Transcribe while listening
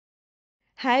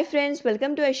Hi friends,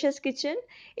 welcome to Aisha's Kitchen.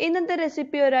 ഇന്നത്തെ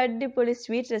recipe ഒരു അടിപൊളി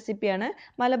സ്വീറ്റ് റെസിപ്പിയാണ്.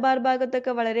 മലബാർ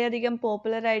ഭാഗത്തൊക്കെ വളരെയധികം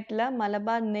പോപ്പുലർ ആയിട്ടുള്ള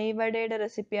മലബാർ നെയ്വടയുടെ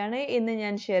റെസിപ്പിയാണ് ഇന്ന്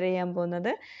ഞാൻ ഷെയർ ചെയ്യാൻ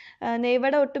പോകുന്നത്.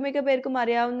 നെയ്വട ഒട്ടുമിക്ക പേർക്കും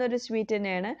അറിയാവുന്ന ഒരു സ്വീറ്റ്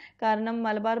തന്നെയാണ്. കാരണം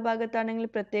മലബാർ ഭാഗത്താണെങ്കിൽ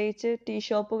പ്രത്യേകിച്ച് ടീ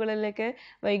ഷോപ്പുകളിലൊക്കെ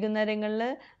വൈകുന്നേരങ്ങളിൽ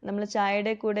നമ്മൾ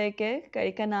ചായയുടെ കൂടെയൊക്കെ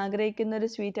കഴിക്കാൻ ആഗ്രഹിക്കുന്ന ഒരു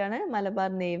സ്വീറ്റാണ്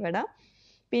മലബാർ നെയ്വട.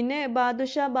 പിന്നെ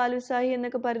ബാദുഷ ബാലുസാഹി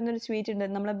എന്നൊക്കെ പറയുന്ന ഒരു സ്വീറ്റ് ഉണ്ട്.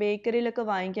 നമ്മളെ ബേക്കറിയിലൊക്കെ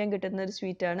വാങ്ങിക്കാൻ കിട്ടുന്ന ഒരു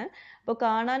സ്വീറ്റാണ്. അപ്പോൾ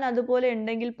കാണാൻ അതുപോലെ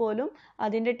ഉണ്ടെങ്കിൽ പോലും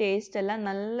അതിൻ്റെ ടേസ്റ്റ് അല്ല,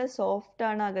 നല്ല സോഫ്റ്റ്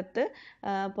ആണ് അകത്ത്,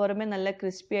 പുറമെ നല്ല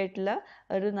ക്രിസ്പി ആയിട്ടുള്ള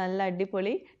ഒരു നല്ല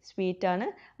അടിപൊളി സ്വീറ്റാണ്.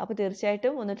 അപ്പോൾ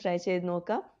തീർച്ചയായിട്ടും ഒന്ന് ട്രൈ ചെയ്ത്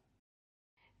നോക്കാം.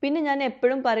 പിന്നെ ഞാൻ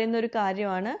എപ്പോഴും പറയുന്ന ഒരു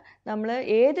കാര്യമാണ്, നമ്മൾ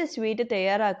ഏത് സ്വീറ്റ്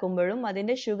തയ്യാറാക്കുമ്പോഴും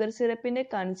അതിൻ്റെ ഷുഗർ സിറപ്പിൻ്റെ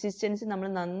കൺസിസ്റ്റൻസി നമ്മൾ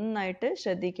നന്നായിട്ട്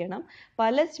ശ്രദ്ധിക്കണം.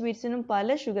 പല സ്വീറ്റ്സിനും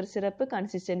പല ഷുഗർ സിറപ്പ്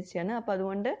കൺസിസ്റ്റൻസിയാണ്. അപ്പോൾ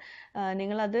അതുകൊണ്ട്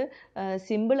നിങ്ങളത്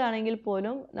സിമ്പിൾ ആണെങ്കിൽ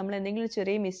പോലും നമ്മൾ എന്തെങ്കിലും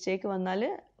ചെറിയ മിസ്റ്റേക്ക് വന്നാൽ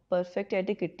പെർഫെക്റ്റ്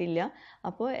ആയിട്ട് കിട്ടില്ല.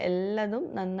 അപ്പോൾ എല്ലാതും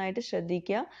നന്നായിട്ട്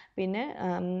ശ്രദ്ധിക്കുക. പിന്നെ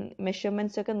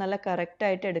മെഷർമെൻറ്റ്സ് ഒക്കെ നല്ല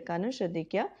കറക്റ്റായിട്ട് എടുക്കാനും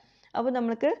ശ്രദ്ധിക്കുക. അപ്പോൾ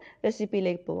നമുക്ക്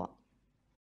റെസിപ്പിയിലേക്ക് പോവാം.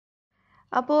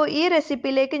 അപ്പോൾ ഈ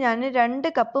റെസിപ്പിയിലേക്ക് ഞാൻ 2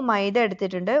 കപ്പ് മൈദ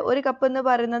എടുത്തിട്ടുണ്ട്. ഒരു കപ്പ് എന്ന്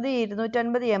പറയുന്നത്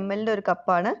 250 ml ഒരു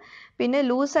കപ്പാണ്. പിന്നെ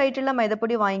ലൂസായിട്ടുള്ള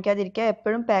മൈദപ്പൊടി വാങ്ങിക്കാതിരിക്കുക,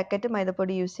 എപ്പോഴും പാക്കറ്റ്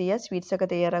മൈദപ്പൊടി യൂസ് ചെയ്യുക സ്വീറ്റ്സ് ഒക്കെ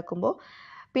തയ്യാറാക്കുമ്പോൾ.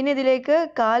 പിന്നെ ഇതിലേക്ക്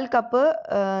 1/4 കപ്പ്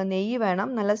നെയ്യ്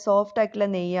വേണം. നല്ല സോഫ്റ്റ് ആയിട്ടുള്ള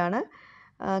നെയ്യാണ്.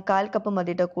 1/4 കപ്പ്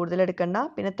മതി കേട്ടോ, കൂടുതൽ എടുക്കണ്ട.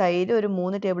 പിന്നെ തൈര് ഒരു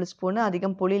 3 ടേബിൾ സ്പൂൺ,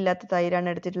 അധികം പുളി ഇല്ലാത്ത തൈരാണ്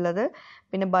എടുത്തിട്ടുള്ളത്.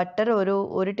 പിന്നെ ബട്ടർ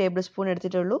ഒരു ടേബിൾ സ്പൂൺ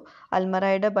എടുത്തിട്ടുള്ളൂ.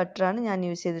 അൽമറയുടെ ബട്ടറാണ് ഞാൻ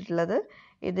യൂസ് ചെയ്തിട്ടുള്ളത്.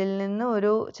 ഇതിൽ നിന്ന്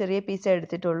ഒരു ചെറിയ പീസ്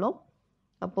എടുത്തിട്ടുള്ളൂ.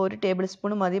 അപ്പോൾ 1 ടേബിൾ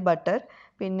സ്പൂൺ മതി ബട്ടർ.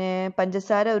 പിന്നെ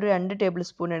പഞ്ചസാര ഒരു 2 ടേബിൾ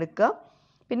സ്പൂൺ എടുക്കുക.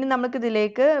 പിന്നെ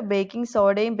നമുക്കിതിലേക്ക് ബേക്കിംഗ്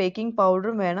സോഡയും ബേക്കിംഗ്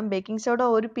പൗഡറും വേണം. ബേക്കിംഗ് സോഡ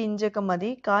ഒരു പിഞ്ചൊക്കെ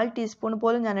മതി, 1/4 ടീസ്പൂൺ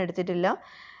പോലും ഞാൻ എടുത്തിട്ടില്ല.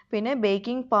 പിന്നെ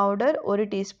ബേക്കിംഗ് പൗഡർ 1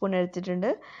 ടീസ്പൂൺ എടുത്തിട്ടുണ്ട്.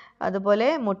 അതുപോലെ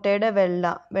മുട്ടയുടെ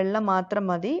വെള്ള മാത്രം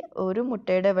മതി, ഒരു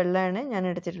മുട്ടയുടെ വെള്ളമാണ് ഞാൻ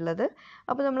എടുത്തിട്ടുള്ളത്.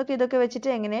 അപ്പോൾ നമുക്ക് ഇതൊക്കെ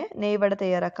വെച്ചിട്ട് എങ്ങനെ നെയ്വട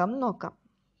തയ്യാറാക്കാം നോക്കാം.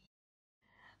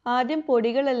 ആദ്യം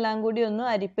പൊടികളെല്ലാം കൂടി ഒന്ന്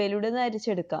അരിപ്പയിലൂടെ ഒന്ന്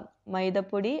അരിച്ചെടുക്കാം.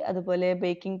 മൈദപ്പൊടി, അതുപോലെ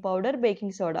ബേക്കിംഗ് പൗഡർ,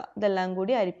 ബേക്കിംഗ് സോഡ, ഇതെല്ലാം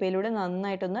കൂടി അരിപ്പയിലൂടെ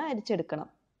നന്നായിട്ടൊന്ന് അരിച്ചെടുക്കണം.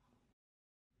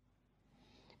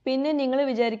 പിന്നെ നിങ്ങൾ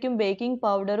വിചാരിക്കും ബേക്കിംഗ്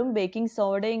പൗഡറും ബേക്കിംഗ്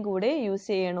സോഡയും കൂടെ യൂസ്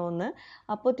ചെയ്യണമെന്ന്.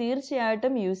 അപ്പോൾ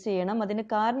തീർച്ചയായിട്ടും യൂസ് ചെയ്യണം. അതിന്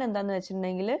കാരണം എന്താണെന്ന്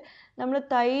വെച്ചിട്ടുണ്ടെങ്കിൽ, നമ്മൾ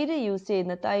തൈര് യൂസ്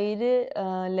ചെയ്യുന്ന തൈര്,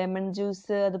 ലെമൺ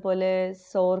ജ്യൂസ്, അതുപോലെ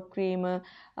സോർ ക്രീം,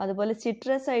 അതുപോലെ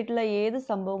സിട്രസ് ആയിട്ടുള്ള ഏത്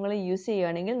സംഭവങ്ങളും യൂസ്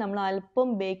ചെയ്യുകയാണെങ്കിൽ നമ്മൾ അല്പം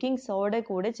ബേക്കിംഗ് സോഡ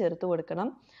കൂടെ ചേർത്ത് കൊടുക്കണം.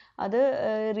 അത്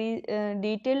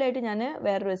ഡീറ്റെയിൽ ആയിട്ട് ഞാൻ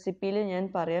വേറെ റെസിപ്പിയിൽ ഞാൻ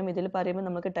പറയാം. ഇതിൽ പറയുമ്പോൾ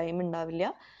നമുക്ക് ടൈം ഉണ്ടാവില്ല.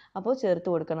 അപ്പോൾ ചേർത്ത്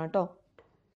കൊടുക്കണം കേട്ടോ.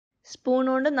 സ്പൂൺ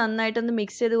കൊണ്ട് നന്നായിട്ടൊന്ന്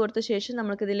മിക്സ് ചെയ്ത് കൊടുത്ത ശേഷം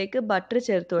നമുക്കിതിലേക്ക് ബട്ടർ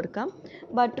ചേർത്ത് കൊടുക്കാം.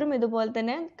 ബട്ടറും ഇതുപോലെ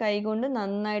തന്നെ കൈകൊണ്ട്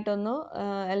നന്നായിട്ടൊന്ന്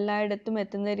എല്ലായിടത്തും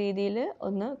എത്തുന്ന രീതിയിൽ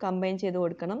ഒന്ന് കമ്പൈൻ ചെയ്ത്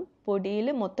കൊടുക്കണം. പൊടിയിൽ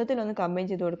മൊത്തത്തിലൊന്ന് കമ്പൈൻ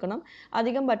ചെയ്ത് കൊടുക്കണം.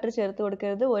 അധികം ബട്ടർ ചേർത്ത്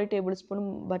കൊടുക്കരുത്, 1 ടേബിൾ സ്പൂൺ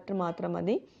ബട്ടർ മാത്രം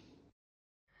മതി.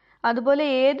 അതുപോലെ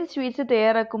ഏത് സ്വീറ്റ്സ്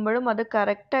തയ്യാറാക്കുമ്പോഴും അത്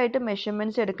കറക്റ്റായിട്ട്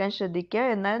മെഷർമെൻറ്റ്സ് എടുക്കാൻ ശ്രദ്ധിക്കുക,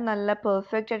 എന്നാൽ നല്ല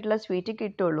പെർഫെക്റ്റ് ആയിട്ടുള്ള സ്വീറ്റ്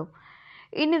കിട്ടുള്ളൂ.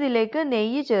 ഇനി ഇതിലേക്ക്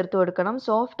നെയ്യ് ചേർത്ത് കൊടുക്കണം.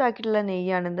 സോഫ്റ്റ് ആക്കിയിട്ടുള്ള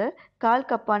നെയ്യാണിത്, 1/4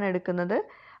 കപ്പാണ് എടുക്കുന്നത്.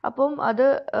 അപ്പം അത്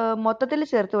മൊത്തത്തിൽ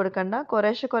ചേർത്ത് കൊടുക്കണ്ട,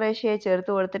 കുറേശ്ശെയായി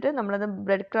ചേർത്ത് കൊടുത്തിട്ട് നമ്മളത്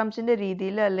ബ്രെഡ് ക്രംസിൻ്റെ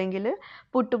രീതിയിൽ അല്ലെങ്കിൽ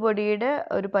പുട്ടുപൊടിയുടെ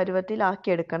ഒരു പരുവത്തിൽ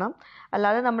ആക്കിയെടുക്കണം.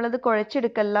 അല്ലാതെ നമ്മളത്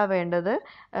കുഴച്ചെടുക്കല്ല വേണ്ടത്,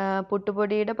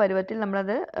 പുട്ടുപൊടിയുടെ പരുവത്തിൽ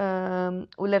നമ്മളത്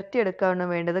ഉലർത്തിയെടുക്കുകയാണ്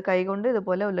വേണ്ടത്. കൈകൊണ്ട്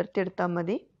ഇതുപോലെ ഉലർത്തിയെടുത്താൽ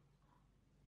മതി.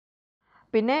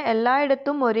 പിന്നെ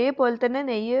എല്ലായിടത്തും ഒരേപോലെ തന്നെ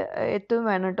നെയ്യ് എത്തും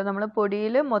വേണം കേട്ടോ. നമ്മൾ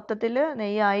പൊടിയിൽ മൊത്തത്തിൽ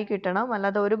നെയ്യായി കിട്ടണം,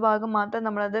 അല്ലാതെ ഒരു ഭാഗം മാത്രം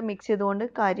നമ്മളത് മിക്സ് ചെയ്തുകൊണ്ട്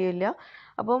കാര്യമില്ല.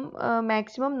 അപ്പം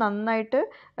മാക്സിമം നന്നായിട്ട്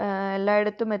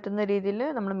എല്ലായിടത്തും എത്തുന്ന രീതിയിൽ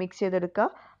നമ്മൾ മിക്സ് ചെയ്തെടുക്കുക.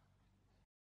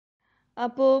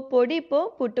 അപ്പോൾ പൊടി ഇപ്പോൾ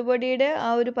പുട്ടുപൊടിയുടെ ആ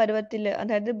ഒരു പരുവത്തിൽ,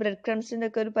 അതായത് ബ്രെഡ്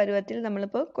ക്രംസിൻ്റെ ഒക്കെ ഒരു പരുവത്തിൽ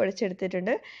നമ്മളിപ്പോൾ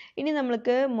കുഴച്ചെടുത്തിട്ടുണ്ട്. ഇനി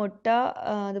നമ്മൾക്ക് മുട്ട,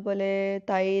 അതുപോലെ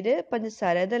തൈര്,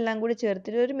 പഞ്ചസാര, ഇതെല്ലാം കൂടി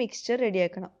ചേർത്തിട്ട് ഒരു മിക്സ്ചർ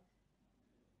റെഡിയാക്കണം.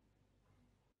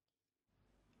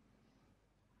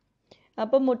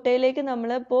 അപ്പോൾ മുട്ടയിലേക്ക്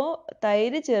നമ്മളിപ്പോൾ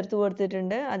തൈര് ചേർത്ത്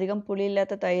കൊടുത്തിട്ടുണ്ട്, അധികം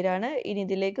പുളിയില്ലാത്ത തൈരാണ്. ഇനി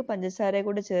ഇതിലേക്ക് പഞ്ചസാര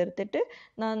കൂടി ചേർത്തിട്ട്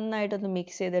നന്നായിട്ടൊന്ന്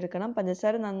മിക്സ് ചെയ്തെടുക്കണം.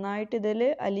 പഞ്ചസാര നന്നായിട്ട് ഇതിൽ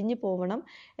അലിഞ്ഞു പോകണം,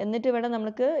 എന്നിട്ട് വേണം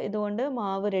നമുക്ക് ഇതുകൊണ്ട്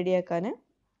മാവ് റെഡിയാക്കാൻ.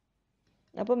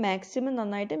 അപ്പോൾ മാക്സിമം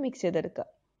നന്നായിട്ട് മിക്സ് ചെയ്തെടുക്കുക.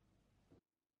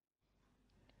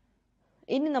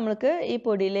 ഇനി നമ്മൾക്ക് ഈ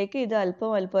പൊടിയിലേക്ക് ഇത്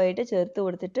അല്പമായിട്ട് ചേർത്ത്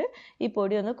കൊടുത്തിട്ട് ഈ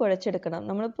പൊടി ഒന്ന് കുഴച്ചെടുക്കണം.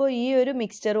 നമ്മളിപ്പോൾ ഈ ഒരു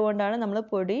മിക്സ്ചർ കൊണ്ടാണ് നമ്മൾ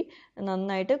പൊടി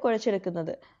നന്നായിട്ട്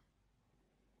കുഴച്ചെടുക്കുന്നത്.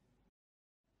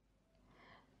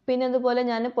 പിന്നെ അതുപോലെ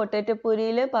ഞാൻ പൊട്ടാറ്റോ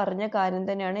പൂരിയിൽ പറഞ്ഞ കാര്യം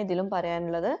തന്നെയാണ് ഇതിലും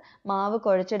പറയാനുള്ളത്. മാവ്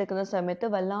കുഴച്ചെടുക്കുന്ന സമയത്ത്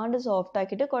വല്ലാണ്ട് സോഫ്റ്റ്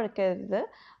ആക്കിയിട്ട് കുഴക്കരുത്,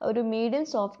 ഒരു മീഡിയം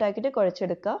സോഫ്റ്റ് ആക്കിയിട്ട്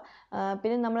കുഴച്ചെടുക്കുക.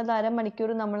 പിന്നെ നമ്മളത്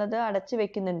അരമണിക്കൂർ നമ്മളത് അടച്ച്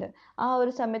വെക്കുന്നുണ്ട്. ആ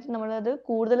ഒരു സമയത്ത് നമ്മളത്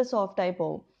കൂടുതൽ സോഫ്റ്റായി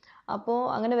പോകും. അപ്പോൾ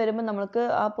അങ്ങനെ വരുമ്പോൾ നമുക്ക്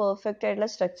ആ പെർഫെക്റ്റ് ആയിട്ടുള്ള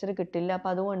സ്ട്രക്ചർ കിട്ടില്ല.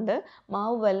 അപ്പോൾ അതുകൊണ്ട്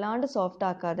മാവ് വല്ലാണ്ട് സോഫ്റ്റ്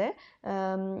ആക്കാതെ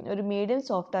ഒരു മീഡിയം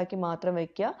സോഫ്റ്റ് ആക്കി മാത്രം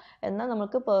വെക്കുക. എന്നാൽ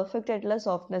നമുക്ക് പെർഫെക്റ്റ് ആയിട്ടുള്ള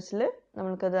സോഫ്റ്റ്നെസ്സിൽ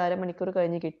നമുക്കത് അരമണിക്കൂർ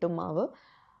കഴിഞ്ഞ് കിട്ടും മാവ്.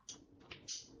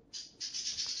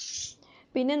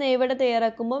 പിന്നെ നെയ്വട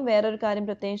തയ്യാറാക്കുമ്പോൾ വേറൊരു കാര്യം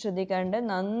പ്രത്യേകം ശ്രദ്ധിക്കാറുണ്ട്.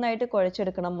 നന്നായിട്ട്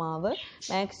കുഴച്ചെടുക്കണം മാവ്.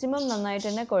 മാക്സിമം നന്നായിട്ട്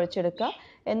തന്നെ കുഴച്ചെടുക്കുക.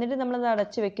 എന്നിട്ട് നമ്മളത്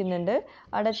അടച്ച് വെക്കുന്നുണ്ട്.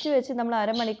 അടച്ച് വെച്ച് നമ്മൾ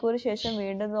അരമണിക്കൂർ ശേഷം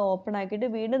വീണ്ടും ഓപ്പൺ ആക്കിയിട്ട്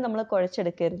വീണ്ടും നമ്മൾ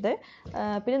കുഴച്ചെടുക്കരുത്.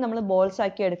 പിന്നെ നമ്മൾ ബോൾസ്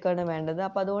ആക്കി എടുക്കുകയാണ് വേണ്ടത്.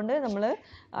 അപ്പോൾ അതുകൊണ്ട് നമ്മൾ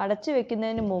അടച്ച്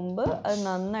വെക്കുന്നതിന് മുമ്പ് അത്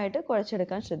നന്നായിട്ട്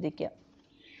കുഴച്ചെടുക്കാൻ ശ്രദ്ധിക്കുക.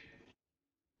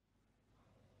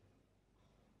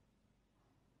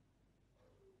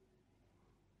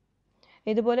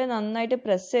 ഇതുപോലെ നന്നായിട്ട്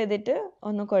പ്രസ് ചെയ്തിട്ട്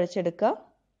ഒന്ന് കുഴച്ചെടുക്കുക.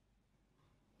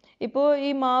 ഇപ്പോൾ ഈ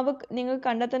മാവ് നിങ്ങൾക്ക്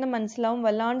കണ്ടാൽ തന്നെ മനസ്സിലാവും,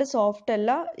 വല്ലാണ്ട് സോഫ്റ്റ്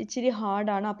അല്ല, ഇച്ചിരി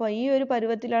ഹാർഡാണ്. അപ്പോൾ ഈ ഒരു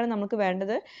പരുവത്തിലാണ് നമുക്ക്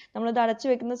വേണ്ടത്. നമ്മളത് അടച്ചു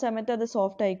വെക്കുന്ന സമയത്ത് അത്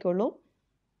സോഫ്റ്റ് ആയിക്കോളും.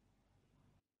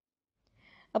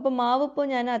 അപ്പോൾ മാവ് ഇപ്പോൾ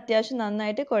ഞാൻ അത്യാവശ്യം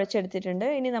നന്നായിട്ട് കുഴച്ചെടുത്തിട്ടുണ്ട്.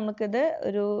 ഇനി നമുക്കിത്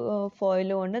ഒരു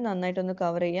ഫോയിൽ കൊണ്ട് നന്നായിട്ടൊന്ന്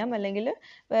കവർ ചെയ്യാം, അല്ലെങ്കിൽ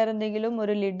വേറെ എന്തെങ്കിലും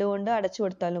ഒരു ലിഡ് കൊണ്ട് അടച്ചു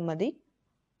കൊടുത്താലും മതി.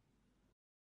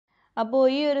 അപ്പോൾ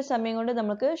ഈ ഒരു സമയം കൊണ്ട്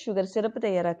നമുക്ക് ഷുഗർ സിറപ്പ്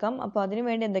തയ്യാറാക്കാം. അപ്പോൾ അതിന്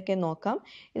വേണ്ടി എന്തൊക്കെയെന്ന് നോക്കാം.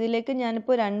 ഇതിലേക്ക്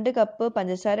ഞാനിപ്പോൾ 2 കപ്പ്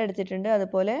പഞ്ചസാര എടുത്തിട്ടുണ്ട്.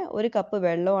 അതുപോലെ 1 കപ്പ്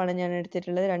വെള്ളമാണ് ഞാൻ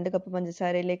എടുത്തിട്ടുള്ളത് 2 കപ്പ്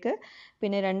പഞ്ചസാരയിലേക്ക്.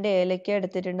 പിന്നെ 2 ഏലക്ക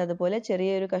എടുത്തിട്ടുണ്ട്. അതുപോലെ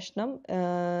ചെറിയൊരു കഷ്ണം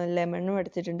ലെമണും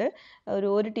എടുത്തിട്ടുണ്ട്. ഒരു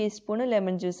 1 ടീസ്പൂൺ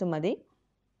ലെമൺ ജ്യൂസ് മതി.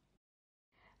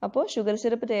 അപ്പോൾ ഷുഗർ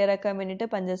സിറപ്പ് തയ്യാറാക്കാൻ വേണ്ടിയിട്ട്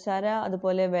പഞ്ചസാര,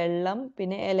 അതുപോലെ വെള്ളം,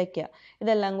 പിന്നെ ഏലക്ക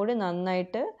ഇതെല്ലാം കൂടി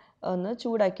നന്നായിട്ട് ഒന്ന്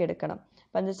ചൂടാക്കി എടുക്കണം.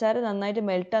 പഞ്ചസാര നന്നായിട്ട്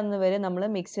മെൽറ്റ് ആകുന്നത് വരെ നമ്മൾ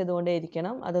മിക്സ് ചെയ്തുകൊണ്ടേ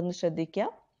ഇരിക്കണം. അതൊന്ന് ശ്രദ്ധിക്കുക.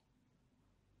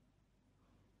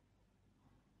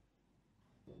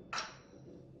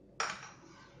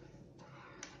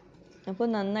 അപ്പോൾ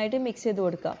നന്നായിട്ട് മിക്സ് ചെയ്ത്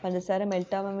കൊടുക്കുക. പഞ്ചസാര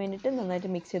മെൽറ്റ് ആവാൻ വേണ്ടിയിട്ട്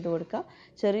നന്നായിട്ട് മിക്സ് ചെയ്ത് കൊടുക്കുക.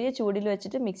 ചെറിയ ചൂടിൽ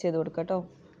വെച്ചിട്ട് മിക്സ് ചെയ്ത് കൊടുക്കുക കേട്ടോ.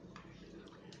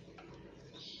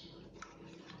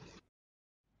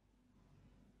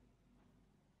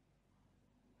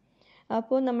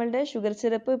 അപ്പോൾ നമ്മളുടെ ഷുഗർ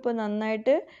സിറപ്പ് ഇപ്പോൾ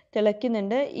നന്നായിട്ട്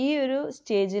തിളയ്ക്കുന്നുണ്ട്. ഈ ഒരു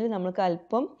സ്റ്റേജിൽ നമുക്ക്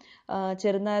അല്പം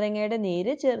ചെറുനാരങ്ങയുടെ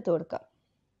നീര് ചേർത്ത് കൊടുക്കാം.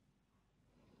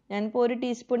 ഞാനിപ്പോൾ 1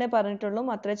 ടീസ്പൂണേ പറഞ്ഞിട്ടുള്ളൂ,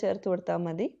 അത്രേ ചേർത്ത് കൊടുത്താൽ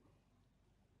മതി.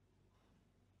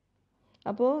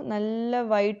 അപ്പോൾ നല്ല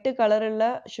വൈറ്റ് കളറുള്ള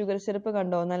ഷുഗർ സിറപ്പ്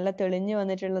കണ്ടോ, നല്ല തെളിഞ്ഞ്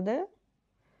വന്നിട്ടുള്ളത്.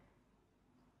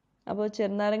 അപ്പോൾ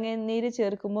ചെറുനാരങ്ങ നീര്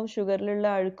ചേർക്കുമ്പോൾ ഷുഗറിലുള്ള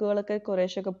അഴുക്കുകളൊക്കെ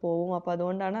കുറേശ്ശൊക്കെ പോവും. അപ്പോൾ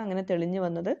അതുകൊണ്ടാണ് അങ്ങനെ തെളിഞ്ഞ്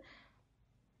വന്നത്.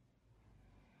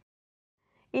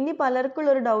 ഇനി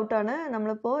പലർക്കുള്ളൊരു ഡൗട്ടാണ്,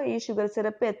 നമ്മളിപ്പോൾ ഈ ഷുഗർ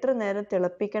സിറപ്പ് എത്ര നേരം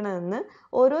തിളപ്പിക്കണമെന്ന്.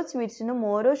 ഓരോ സ്വീറ്റ്സിനും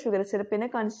ഓരോ ഷുഗർ സിറപ്പിൻ്റെ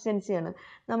കൺസിസ്റ്റൻസിയാണ്.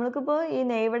 നമ്മൾക്കിപ്പോൾ ഈ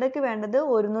നെയ്വടയ്ക്ക് വേണ്ടത്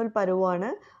 1 നൂൽ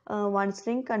പരുവമാണ്, 1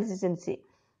 സ്ട്രിങ് കൺസിസ്റ്റൻസി.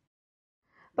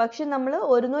 പക്ഷെ നമ്മൾ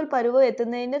 1 നൂൽ പരുവ്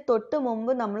എത്തുന്നതിന് തൊട്ട് മുമ്പ്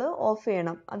നമ്മൾ ഓഫ്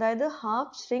ചെയ്യണം. അതായത്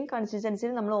ഹാഫ് സ്ട്രിങ്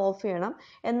കൺസിസ്റ്റൻസിയിൽ നമ്മൾ ഓഫ് ചെയ്യണം.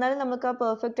 എന്നാലും നമുക്ക് ആ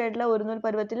പെർഫെക്റ്റ് ആയിട്ടുള്ള 1 നൂൽ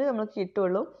പരുവത്തിൽ നമുക്ക്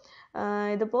കിട്ടുള്ളൂ.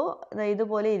 ഇതിപ്പോൾ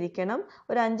ഇതുപോലെ ഇരിക്കണം.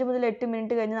 ഒരു 5 മുതൽ 8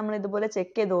 മിനിറ്റ് കഴിഞ്ഞ് നമ്മൾ ഇതുപോലെ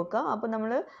ചെക്ക് ചെയ്ത് നോക്കുക. അപ്പോൾ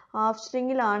നമ്മൾ ഹാഫ്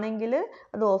സ്ട്രിങ്ങിലാണെങ്കിൽ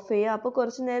അത് ഓഫ് ചെയ്യുക. അപ്പോൾ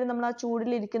കുറച്ച് നേരം നമ്മൾ ആ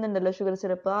ചൂടിൽ ഇരിക്കുന്നുണ്ടല്ലോ ഷുഗർ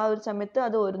സിറപ്പ്, ആ ഒരു സമയത്ത്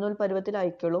അത് 1 നൂൽ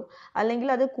പരുവത്തിലായിക്കോളും. അല്ലെങ്കിൽ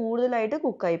അത് കൂടുതലായിട്ട്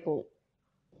കുക്കായി പോകും.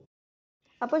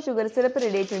 അപ്പോൾ ഷുഗർ സിറപ്പ്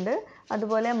റെഡി ആയിട്ടുണ്ട്.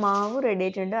 അതുപോലെ മാവ് റെഡി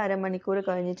ആയിട്ടുണ്ട്. അരമണിക്കൂർ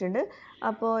കഴിഞ്ഞിട്ടുണ്ട്.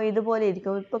 അപ്പോൾ ഇതുപോലെ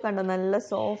ഇരിക്കും. ഇപ്പോൾ കണ്ടോ, നല്ല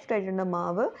സോഫ്റ്റ് ആയിട്ടുണ്ട്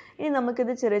മാവ്. ഇനി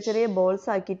നമുക്കിത് ചെറിയ ചെറിയ ബോൾസ്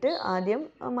ആക്കിയിട്ട് ആദ്യം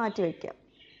മാറ്റി വയ്ക്കാം.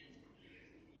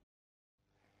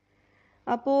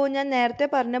 അപ്പോൾ ഞാൻ നേരത്തെ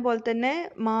പറഞ്ഞ പോലെ തന്നെ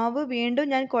മാവ്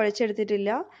വീണ്ടും ഞാൻ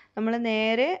കുഴച്ചെടുത്തിട്ടില്ല. നമ്മൾ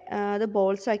നേരെ അത്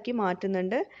ബോൾസ് ആക്കി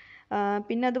മാറ്റുന്നുണ്ട്.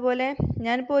 പിന്നെ അതുപോലെ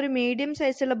ഞാനിപ്പോൾ ഒരു മീഡിയം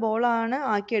സൈസുള്ള ബോളാണ്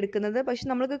ആക്കിയെടുക്കുന്നത്. പക്ഷെ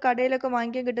നമ്മൾക്ക് കടയിലൊക്കെ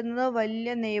വാങ്ങിക്കാൻ കിട്ടുന്നത്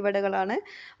വലിയ നെയ്വടകളാണ്.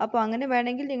 അപ്പോൾ അങ്ങനെ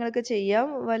വേണമെങ്കിൽ നിങ്ങൾക്ക് ചെയ്യാം,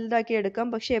 വലുതാക്കി എടുക്കാം.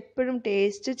 പക്ഷെ എപ്പോഴും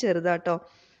ടേസ്റ്റ് ചെറുതാട്ടോ.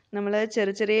 നമ്മൾ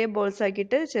ചെറിയ ചെറിയ ബോൾസ്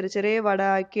ആക്കിയിട്ട് ചെറിയ ചെറിയ വട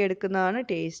ആക്കി എടുക്കുന്നതാണ്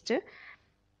ടേസ്റ്റ്.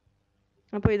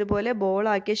 അപ്പോൾ ഇതുപോലെ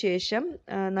ബോളാക്കിയ ശേഷം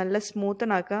നല്ല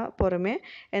സ്മൂത്തനാക്കുക പുറമേ.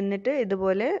 എന്നിട്ട്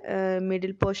ഇതുപോലെ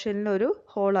മിഡിൽ പോർഷനിൽ ഒരു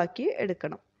ഹോളാക്കി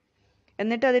എടുക്കണം.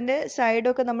 എന്നിട്ട് അതിൻ്റെ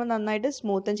സൈഡൊക്കെ നമ്മൾ നന്നായിട്ട്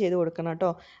സ്മൂത്തൻ ചെയ്ത് കൊടുക്കണം കേട്ടോ.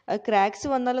 ക്രാക്സ്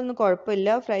വന്നാലൊന്നും കുഴപ്പമില്ല,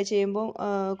 ഫ്രൈ ചെയ്യുമ്പോൾ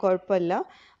കുഴപ്പമില്ല.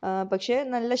 പക്ഷേ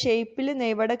നല്ല ഷേപ്പിൽ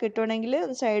നെയ്വട കിട്ടുകയാണെങ്കിൽ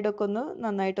സൈഡൊക്കെ ഒന്ന്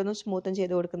നന്നായിട്ടൊന്ന് സ്മൂത്തൻ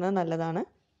ചെയ്ത് കൊടുക്കുന്നത് നല്ലതാണ്.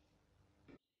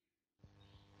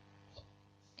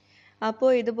 അപ്പോൾ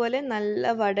ഇതുപോലെ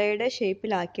നല്ല വടയുടെ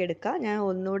ഷേപ്പിലാക്കിയെടുക്കുക. ഞാൻ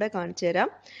ഒന്നുകൂടെ കാണിച്ചു തരാം.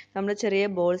 നമ്മൾ ചെറിയ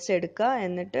ബോൾസ് എടുക്കുക,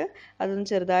 എന്നിട്ട് അതൊന്ന്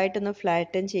ചെറുതായിട്ടൊന്ന്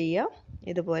ഫ്ലാറ്റൻ ചെയ്യുക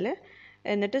ഇതുപോലെ.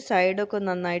 എന്നിട്ട് സൈഡൊക്കെ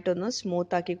നന്നായിട്ടൊന്ന്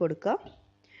സ്മൂത്താക്കി കൊടുക്കുക.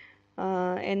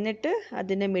 എന്നിട്ട്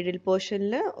അതിൻ്റെ മിഡിൽ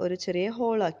പോർഷനിൽ ഒരു ചെറിയ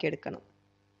ഹോളാക്കി എടുക്കണം.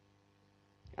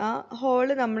 ആ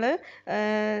ഹോള് നമ്മൾ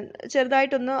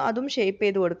ചെറുതായിട്ടൊന്ന് അതും ഷേപ്പ്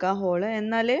ചെയ്ത് കൊടുക്കുക ഹോള്.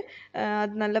 എന്നാലേ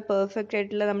അത് നല്ല പെർഫെക്റ്റ്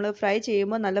ആയിട്ടുള്ള, നമ്മൾ ഫ്രൈ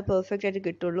ചെയ്യുമ്പോൾ നല്ല പെർഫെക്റ്റ് ആയിട്ട്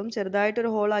കിട്ടുള്ളൂ.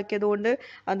 ചെറുതായിട്ടൊരു ഹോളാക്കിയത് കൊണ്ട്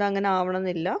അതങ്ങനെ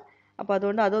ആവണമെന്നില്ല. അപ്പോൾ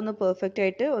അതുകൊണ്ട് അതൊന്ന് പെർഫെക്റ്റ്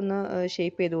ആയിട്ട് ഒന്ന്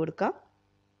ഷേപ്പ് ചെയ്ത് കൊടുക്കുക.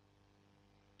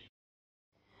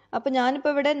 അപ്പോൾ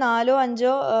ഞാനിപ്പോൾ ഇവിടെ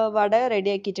 4-5 വട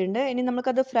റെഡിയാക്കിയിട്ടുണ്ട്. ഇനി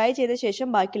നമുക്കത് ഫ്രൈ ചെയ്ത ശേഷം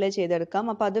ബാക്കിയുള്ളത് ചെയ്തെടുക്കാം.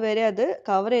 അപ്പോൾ അതുവരെ അത്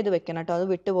കവർ ചെയ്ത് വെക്കണം കേട്ടോ, അത്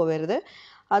വിട്ടു പോകരുത്.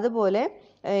 അതുപോലെ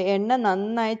എണ്ണ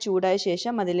നന്നായി ചൂടായ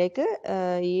ശേഷം അതിലേക്ക്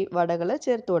ഈ വടകൾ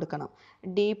ചേർത്ത് കൊടുക്കണം.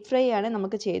 ഡീപ്പ് ഫ്രൈ ആണ്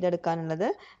നമുക്ക് ചെയ്തെടുക്കാനുള്ളത്.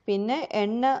 പിന്നെ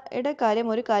എണ്ണയുടെ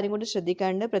ഒരു കാര്യം കൂടി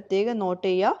ശ്രദ്ധിക്കാനുണ്ട്, പ്രത്യേകം നോട്ട്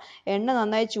ചെയ്യുക. എണ്ണ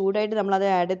നന്നായി ചൂടായിട്ട് നമ്മളത്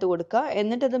ആഡ് ചെയ്ത് കൊടുക്കുക.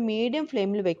 എന്നിട്ടത് മീഡിയം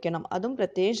ഫ്ലെയിമിൽ വെക്കണം, അതും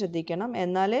പ്രത്യേകം ശ്രദ്ധിക്കണം.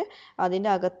 എന്നാലേ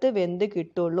അതിൻ്റെ അകത്ത് വെന്ത്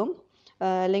കിട്ടുള്ളൂ.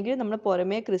 അല്ലെങ്കിൽ നമ്മൾ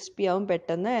പുറമേ ക്രിസ്പി ആവും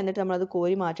പെട്ടെന്ന്, എന്നിട്ട് നമ്മളത്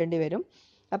കോരി മാറ്റേണ്ടി വരും.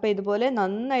 അപ്പോൾ ഇതുപോലെ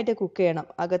നന്നായിട്ട് കുക്ക് ചെയ്യണം,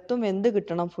 അകത്തും വെന്ത്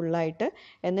കിട്ടണം ഫുള്ളായിട്ട്.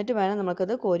 എന്നിട്ട് വേണം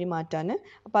നമുക്കത് കോരി മാറ്റാൻ.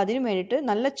 അപ്പോൾ അതിന് വേണ്ടിയിട്ട്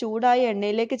നല്ല ചൂടായ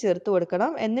എണ്ണയിലേക്ക് ചേർത്ത്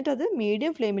കൊടുക്കണം. എന്നിട്ടത്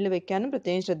മീഡിയം ഫ്ലെയിമിൽ വെക്കാനും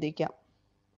പ്രത്യേകം ശ്രദ്ധിക്കാം.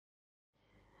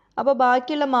 അപ്പോൾ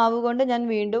ബാക്കിയുള്ള മാവ് കൊണ്ട് ഞാൻ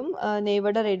വീണ്ടും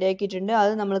നെയ്വട റെഡിയാക്കിയിട്ടുണ്ട്.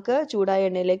 അത് നമുക്ക് ചൂടായ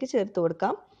എണ്ണയിലേക്ക് ചേർത്ത്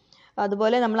കൊടുക്കാം.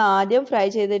 അതുപോലെ നമ്മൾ ആദ്യം ഫ്രൈ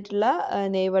ചെയ്തിട്ടുള്ള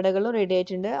നെയ്വടകളും റെഡി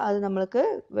ആയിട്ടുണ്ട്. അത് നമുക്ക്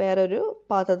വേറൊരു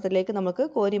പാത്രത്തിലേക്ക് നമുക്ക്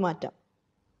കോരി മാറ്റാം.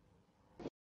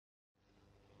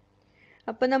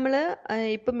 അപ്പോൾ നമ്മൾ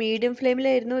ഇപ്പോൾ മീഡിയം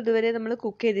ഫ്ലെയിമിലായിരുന്നു ഇതുവരെ നമ്മൾ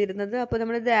കുക്ക് ചെയ്തിരുന്നത്. അപ്പോൾ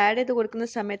നമ്മളിത് ആഡ് ചെയ്ത് കൊടുക്കുന്ന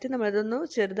സമയത്ത് നമ്മളതൊന്ന്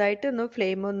ചെറുതായിട്ട്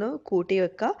ഫ്ലെയിം ഒന്ന് കൂട്ടി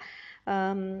വെക്കുക.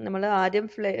 നമ്മൾ ആദ്യം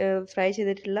ഫ്രൈ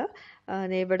ചെയ്തിട്ടുള്ള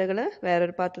നെയ്വടകൾ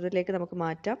വേറൊരു പാത്രത്തിലേക്ക് നമുക്ക്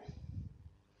മാറ്റാം.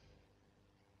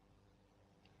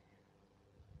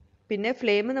 പിന്നെ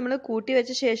ഫ്ലെയിം നമ്മൾ കൂട്ടി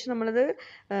വെച്ച ശേഷം നമ്മളത്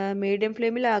മീഡിയം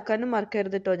ഫ്ലെയിമിലാക്കാനും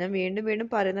മറക്കരുത് കേട്ടോ. ഞാൻ വീണ്ടും വീണ്ടും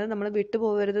പറയുന്നത് നമ്മൾ വിട്ടു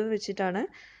പോകരുതെന്ന് വെച്ചിട്ടാണ്.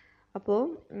 അപ്പോൾ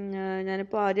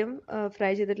ഞാനിപ്പോൾ ആദ്യം ഫ്രൈ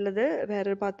ചെയ്തിട്ടുള്ളത്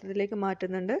വേറൊരു പാത്രത്തിലേക്ക്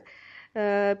മാറ്റുന്നുണ്ട്.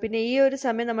 പിന്നെ ഈ ഒരു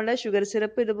സമയം നമ്മുടെ ഷുഗർ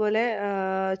സിറപ്പ് ഇതുപോലെ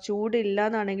ചൂടില്ല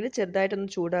എന്നാണെങ്കിൽ ചെറുതായിട്ടൊന്ന്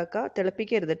ചൂടാക്കുക,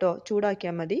 തിളപ്പിക്കരുത് കേട്ടോ,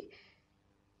 ചൂടാക്കിയാൽ മതി.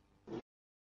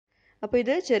 അപ്പോൾ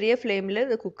ഇത് ചെറിയ ഫ്ലെയിമിൽ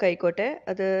ഇത് കുക്ക് ആയിക്കോട്ടെ.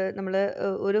 അത് നമ്മൾ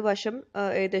ഒരു വശം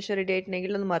ഏകദേശം റെഡി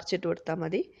ആയിട്ടുണ്ടെങ്കിൽ ഒന്ന് മറിച്ചിട്ട് കൊടുത്താൽ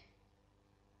മതി.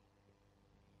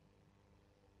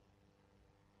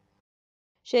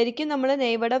 ശരിക്കും നമ്മൾ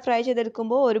നെയ്വട ഫ്രൈ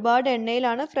ചെയ്തെടുക്കുമ്പോൾ ഒരുപാട്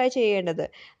എണ്ണയിലാണ് ഫ്രൈ ചെയ്യേണ്ടത്.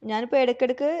 ഞാനിപ്പോൾ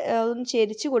ഇടയ്ക്കിടയ്ക്ക് ഒന്ന്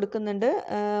ചെരിച്ച് കൊടുക്കുന്നുണ്ട്,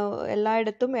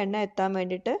 എല്ലായിടത്തും എണ്ണ എത്താൻ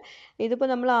വേണ്ടിയിട്ട്. ഇതിപ്പോൾ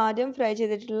നമ്മൾ ആദ്യം ഫ്രൈ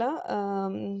ചെയ്തിട്ടുള്ള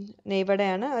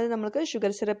നെയ്വടയാണ്. അത് നമുക്ക്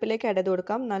ഷുഗർ സിറപ്പിലേക്ക് ആഡ് ചെയ്ത്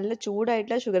കൊടുക്കാം. നല്ല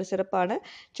ചൂടായിട്ടുള്ള ഷുഗർ സിറപ്പാണ്.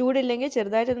 ചൂടില്ലെങ്കിൽ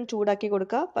ചെറുതായിട്ടൊന്ന് ചൂടാക്കി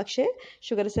കൊടുക്കുക. പക്ഷേ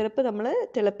ഷുഗർ സിറപ്പ് നമ്മൾ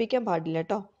തിളപ്പിക്കാൻ പാടില്ല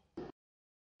കേട്ടോ.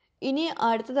 ഇനി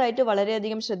അടുത്തതായിട്ട്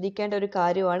വളരെയധികം ശ്രദ്ധിക്കേണ്ട ഒരു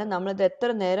കാര്യമാണ് നമ്മളിത് എത്ര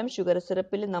നേരം ഷുഗർ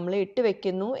സിറപ്പിൽ നമ്മൾ ഇട്ട്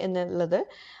വെക്കുന്നു എന്നുള്ളത്.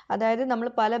 അതായത് നമ്മൾ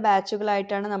പല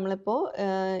ബാച്ചുകളായിട്ടാണ് നമ്മളിപ്പോൾ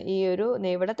ഈ ഒരു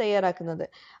നെയ്വട തയ്യാറാക്കുന്നത്.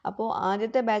 അപ്പോൾ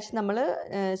ആദ്യത്തെ ബാച്ച് നമ്മൾ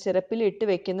സിറപ്പിൽ ഇട്ട്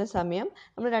വെക്കുന്ന സമയം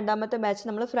നമ്മൾ രണ്ടാമത്തെ ബാച്ച്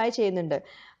നമ്മൾ ഫ്രൈ ചെയ്യുന്നുണ്ട്.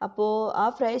 അപ്പോൾ ആ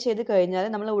ഫ്രൈ ചെയ്ത് കഴിഞ്ഞാൽ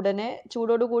നമ്മൾ ഉടനെ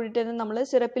ചൂടോട് കൂടിയിട്ട് തന്നെ നമ്മൾ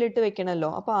സിറപ്പിലിട്ട്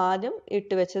വെക്കണമല്ലോ. അപ്പോൾ ആദ്യം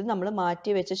ഇട്ട് വെച്ചത് നമ്മൾ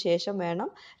മാറ്റി വെച്ച ശേഷം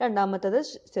വേണം രണ്ടാമത്തത്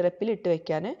സിറപ്പിൽ ഇട്ട്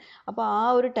വെക്കാൻ. അപ്പോൾ ആ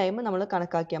ഒരു ടൈം നമ്മൾ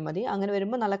കണക്കാക്കിയാൽ മതി. അങ്ങനെ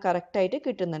വരുമ്പോൾ നല്ല കറക്റ്റായിട്ട്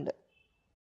കിട്ടുന്നുണ്ട്.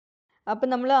 അപ്പം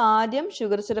നമ്മൾ ആദ്യം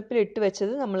ഷുഗർ സിറപ്പിൽ ഇട്ട്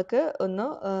വെച്ചത് നമ്മൾക്ക് ഒന്ന്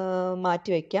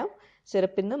മാറ്റി വയ്ക്കാം,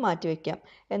 സിറപ്പിൽ നിന്ന് മാറ്റി വയ്ക്കാം.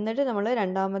 എന്നിട്ട് നമ്മൾ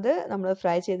രണ്ടാമത് നമ്മൾ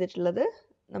ഫ്രൈ ചെയ്തിട്ടുള്ളത്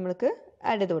നമ്മൾക്ക്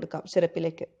ആഡ് ചെയ്ത് കൊടുക്കാം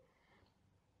സിറപ്പിലേക്ക്.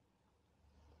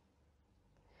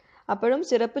 അപ്പോഴും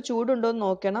സിറപ്പ് ചൂടുണ്ടോ എന്ന്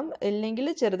നോക്കണം, ഇല്ലെങ്കിൽ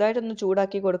ചെറുതായിട്ടൊന്ന്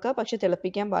ചൂടാക്കി കൊടുക്കുക, പക്ഷെ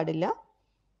തിളപ്പിക്കാൻ പാടില്ല.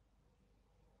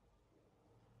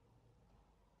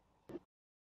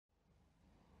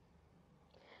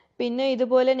 പിന്നെ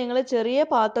ഇതുപോലെ നിങ്ങൾ ചെറിയ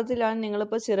പാത്രത്തിലാണ്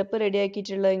നിങ്ങളിപ്പോൾ സിറപ്പ്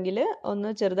റെഡിയാക്കിയിട്ടുള്ളതെങ്കിൽ ഒന്ന്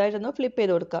ചെറുതായിട്ടൊന്ന് ഫ്ലിപ്പ്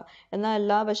ചെയ്ത് കൊടുക്കുക. എന്നാൽ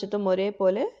എല്ലാ വശത്തും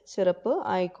ഒരേപോലെ സിറപ്പ്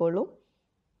ആയിക്കോളും.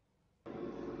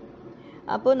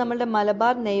 അപ്പോൾ നമ്മളുടെ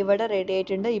മലബാർ നെയ്വട റെഡി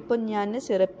ആയിട്ടുണ്ട്. ഇപ്പോൾ ഞാൻ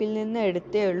സിറപ്പിൽ നിന്ന്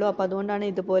എടുത്തേ ഉള്ളൂ, അപ്പോൾ അതുകൊണ്ടാണ്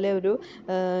ഇതുപോലെ ഒരു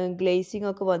ഗ്ലേസിംഗ്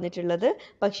ഒക്കെ വന്നിട്ടുള്ളത്.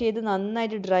 പക്ഷേ ഇത്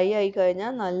നന്നായിട്ട് ഡ്രൈ ആയി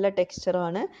കഴിഞ്ഞാൽ നല്ല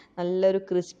ടെക്സ്ചറാണ്, നല്ലൊരു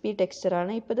ക്രിസ്പി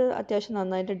ടെക്സ്ചറാണ്. ഇപ്പോൾ ഇത് അത്യാവശ്യം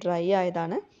നന്നായിട്ട് ഡ്രൈ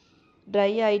ആയതാണ്.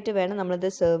 ഡ്രൈ ആയിട്ട് വേണം നമ്മളിത്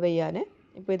സെർവ് ചെയ്യാൻ.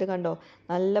 ഇപ്പോൾ ഇത് കണ്ടോ,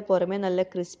 നല്ല പുറമേ നല്ല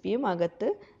ക്രിസ്പിയും അകത്ത്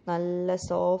നല്ല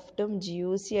സോഫ്റ്റും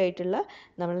ജ്യൂസി ആയിട്ടുള്ള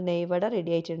നമ്മൾ നെയ്വട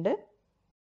റെഡി ആയിട്ടുണ്ട്.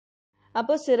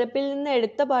 അപ്പോൾ സിറപ്പിൽ നിന്ന്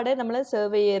എടുത്ത പാടെ നമ്മൾ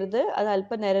സെർവ് ചെയ്യരുത്, അത്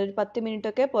അല്പം നേരം ഒരു 10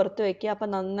 മിനിറ്റൊക്കെ പുറത്ത് വയ്ക്കുക. അപ്പോൾ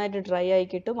നന്നായിട്ട് ഡ്രൈ ആയി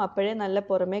കിട്ടും, അപ്പോഴേ നല്ല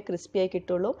പുറമേ ക്രിസ്പി ആയി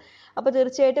കിട്ടുള്ളൂ. അപ്പോൾ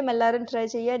തീർച്ചയായിട്ടും എല്ലാവരും ട്രൈ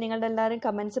ചെയ്യുക. നിങ്ങളുടെ എല്ലാവരും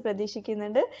കമൻറ്റ്സ്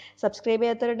പ്രതീക്ഷിക്കുന്നുണ്ട്. സബ്സ്ക്രൈബ്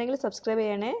ചെയ്യാത്തവരുണ്ടെങ്കിൽ സബ്സ്ക്രൈബ്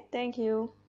ചെയ്യണേ. താങ്ക്